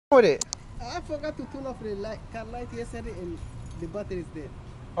with it? I forgot to turn off the car light yesterday and the battery is dead.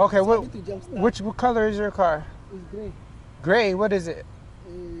 Okay, So what color is your car? It's gray. Gray, what is it?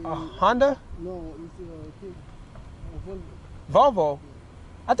 A Honda? No, it's a Volvo. Volvo?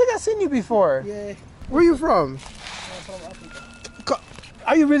 I think I've seen you before. Yeah. Where are you from? From Africa.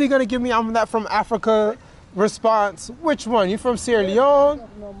 Are you really gonna give me I'm not from Africa response? Which one? You from Sierra Leone?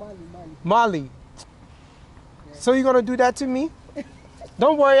 No, Mali. Mali. Yeah. So you gonna do that to me?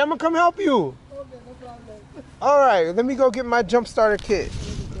 Don't worry, I'm gonna come help you. Okay, no problem. All right, let me go get my jump starter kit.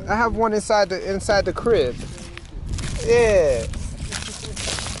 I have one inside the crib. Yeah.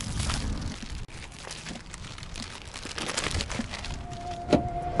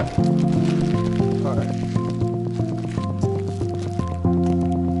 All right.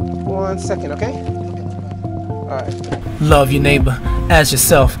 1 second, okay? All right. Love your neighbor as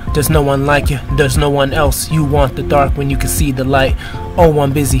yourself. There's no one like you. There's no one else. You want the dark when you can see the light. Oh,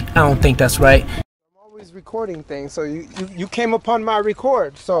 I'm busy. I don't think that's right. I'm always recording things, so you came upon my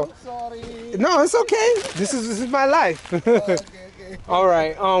record. So I'm sorry. no, it's okay. This is my life. Okay. All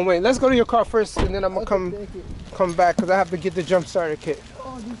right. Wait. Let's go to your car first, and then I'm gonna come back because I have to get the jump starter kit.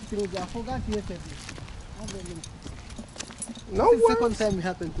 Oh, this thing I forgot yesterday. No This is the worries. second time it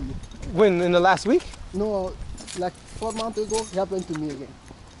happened to me. When in the last week? No, like 4 months ago, it happened to me again.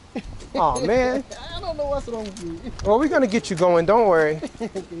 Oh man. I don't know what's wrong with me. Well, we're gonna get you going. Don't worry.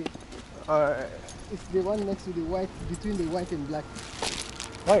 Okay. All right. It's the one next to the white, between the white and black.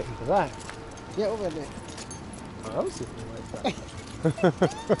 White and black. Yeah, over there. Oh, I was seeing the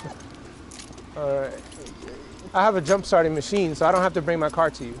white black. All right. I have a jump starting machine, so I don't have to bring my car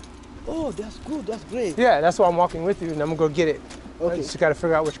to you. Oh, that's good. That's great. Yeah, that's why I'm walking with you, and I'm gonna go get it. Okay. I just gotta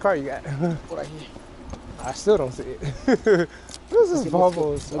figure out which car you got. Right here. I still don't see it. What is this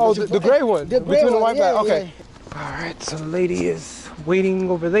Volvo's? Okay. Oh, the gray one. The gray Between the one, white yeah, black. Okay. yeah. All right. So the lady is waiting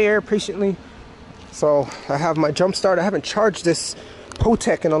over there patiently. So I have my jump start. I haven't charged this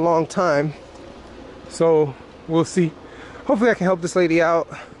Potec in a long time. So we'll see. Hopefully I can help this lady out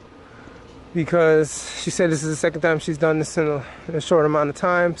because she said this is the second time she's done this in a short amount of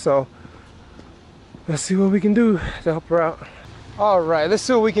time. So let's see what we can do to help her out. All right, let's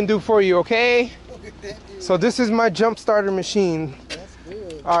see what we can do for you, okay? So this is my jump starter machine. That's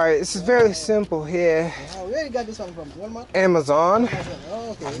good. All right, this is very simple here. Wow, where you got this one from? Walmart? Amazon.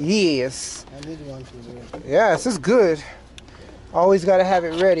 Oh, okay. Yes. I need one too. Yeah, this is good. Always got to have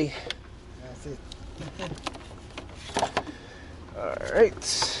it ready. That's it. All right.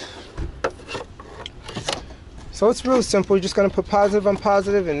 So it's real simple. You're just going to put positive on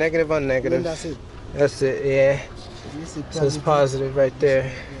positive and negative on negative. And that's it. That's it, yeah. So it's positive right there.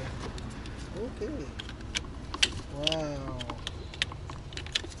 Okay. Wow.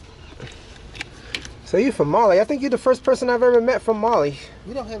 So you're from Mali. I think you're the first person I've ever met from Mali.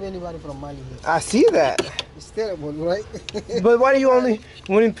 We don't have anybody from Mali here. I see that. It's terrible, right? But why do you only,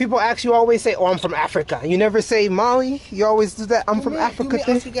 when people ask you always say, oh, I'm from Africa. You never say Mali. You always do that, I'm from Africa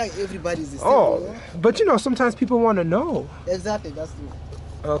thing. Africa, everybody's the same. Oh, You know? but you know, sometimes people want to know. Exactly, that's true.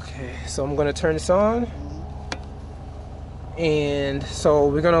 Okay, so I'm going to turn this on. And so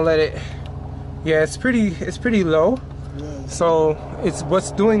we're going to let it, yeah, it's pretty low. Yeah. So it's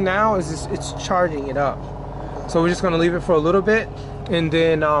what's doing now is it's charging it up. So we're just going to leave it for a little bit and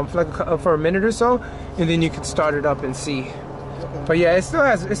then for a minute or so, and then you can start it up and see. Okay. But yeah, it still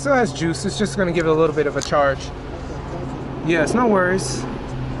has juice. It's just going to give it a little bit of a charge. Yes, no worries.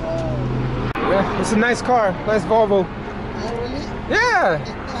 Yeah, it's a nice car, nice Volvo. Oh, really?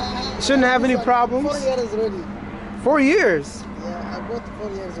 Yeah, shouldn't have any problems. 4 years already. 4 years. Yeah, I bought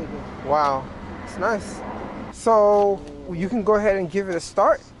 4 years ago. Wow, it's nice. So you can go ahead and give it a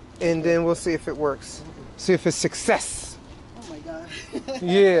start, and then we'll see if it works. See if it's success. Oh my God.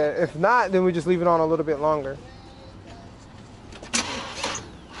 Yeah, if not, then we just leave it on a little bit longer.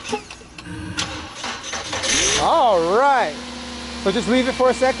 All right. So just leave it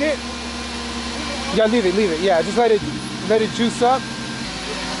for a second. Yeah, leave it. Yeah, just let it juice up.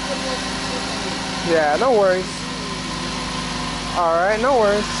 Yeah, no worries. All right, no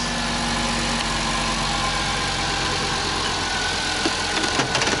worries.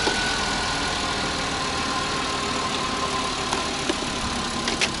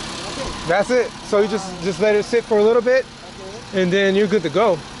 That's it. So you just let it sit for a little bit, and then you're good to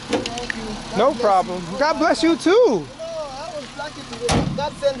go. Thank you. No problem. God bless you too. No, I was lucky today.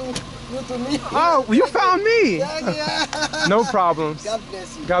 God sent you to me. Oh, you found me. Yeah. No problems. God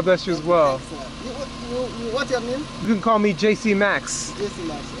bless you. God bless you as well. What's your name? You can call me JC Max. JC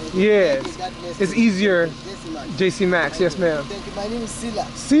Max. Yes. God bless It's you. easier. JC Max. JC Max. Yes, ma'am. Thank you. My name is Sila.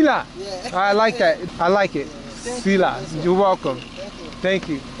 Sila. Yeah. I like that. I like it. Thank you. Sila. You're welcome. Thank you. Thank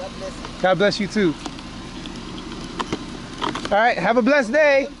you. God bless you. God bless you too. All right, have a blessed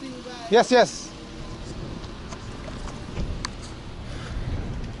day. Yes, yes.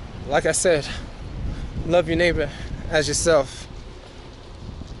 Like I said, love your neighbor as yourself.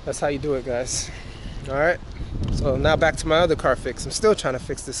 That's how you do it, guys. All right. So now back to my other car fix. I'm still trying to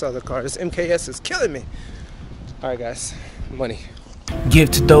fix this other car. This MKS is killing me. All right, guys. Money.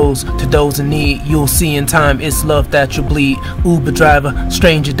 Give to those in need. You'll see in time it's love that you'll bleed. Uber driver,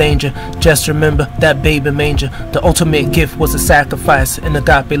 stranger danger. Just remember that baby manger. The ultimate gift was a sacrifice. In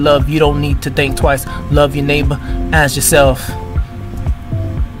agape love, you don't need to think twice. Love your neighbor as yourself.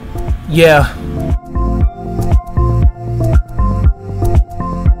 Yeah.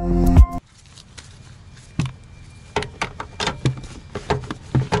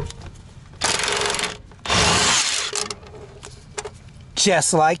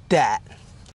 Just like that.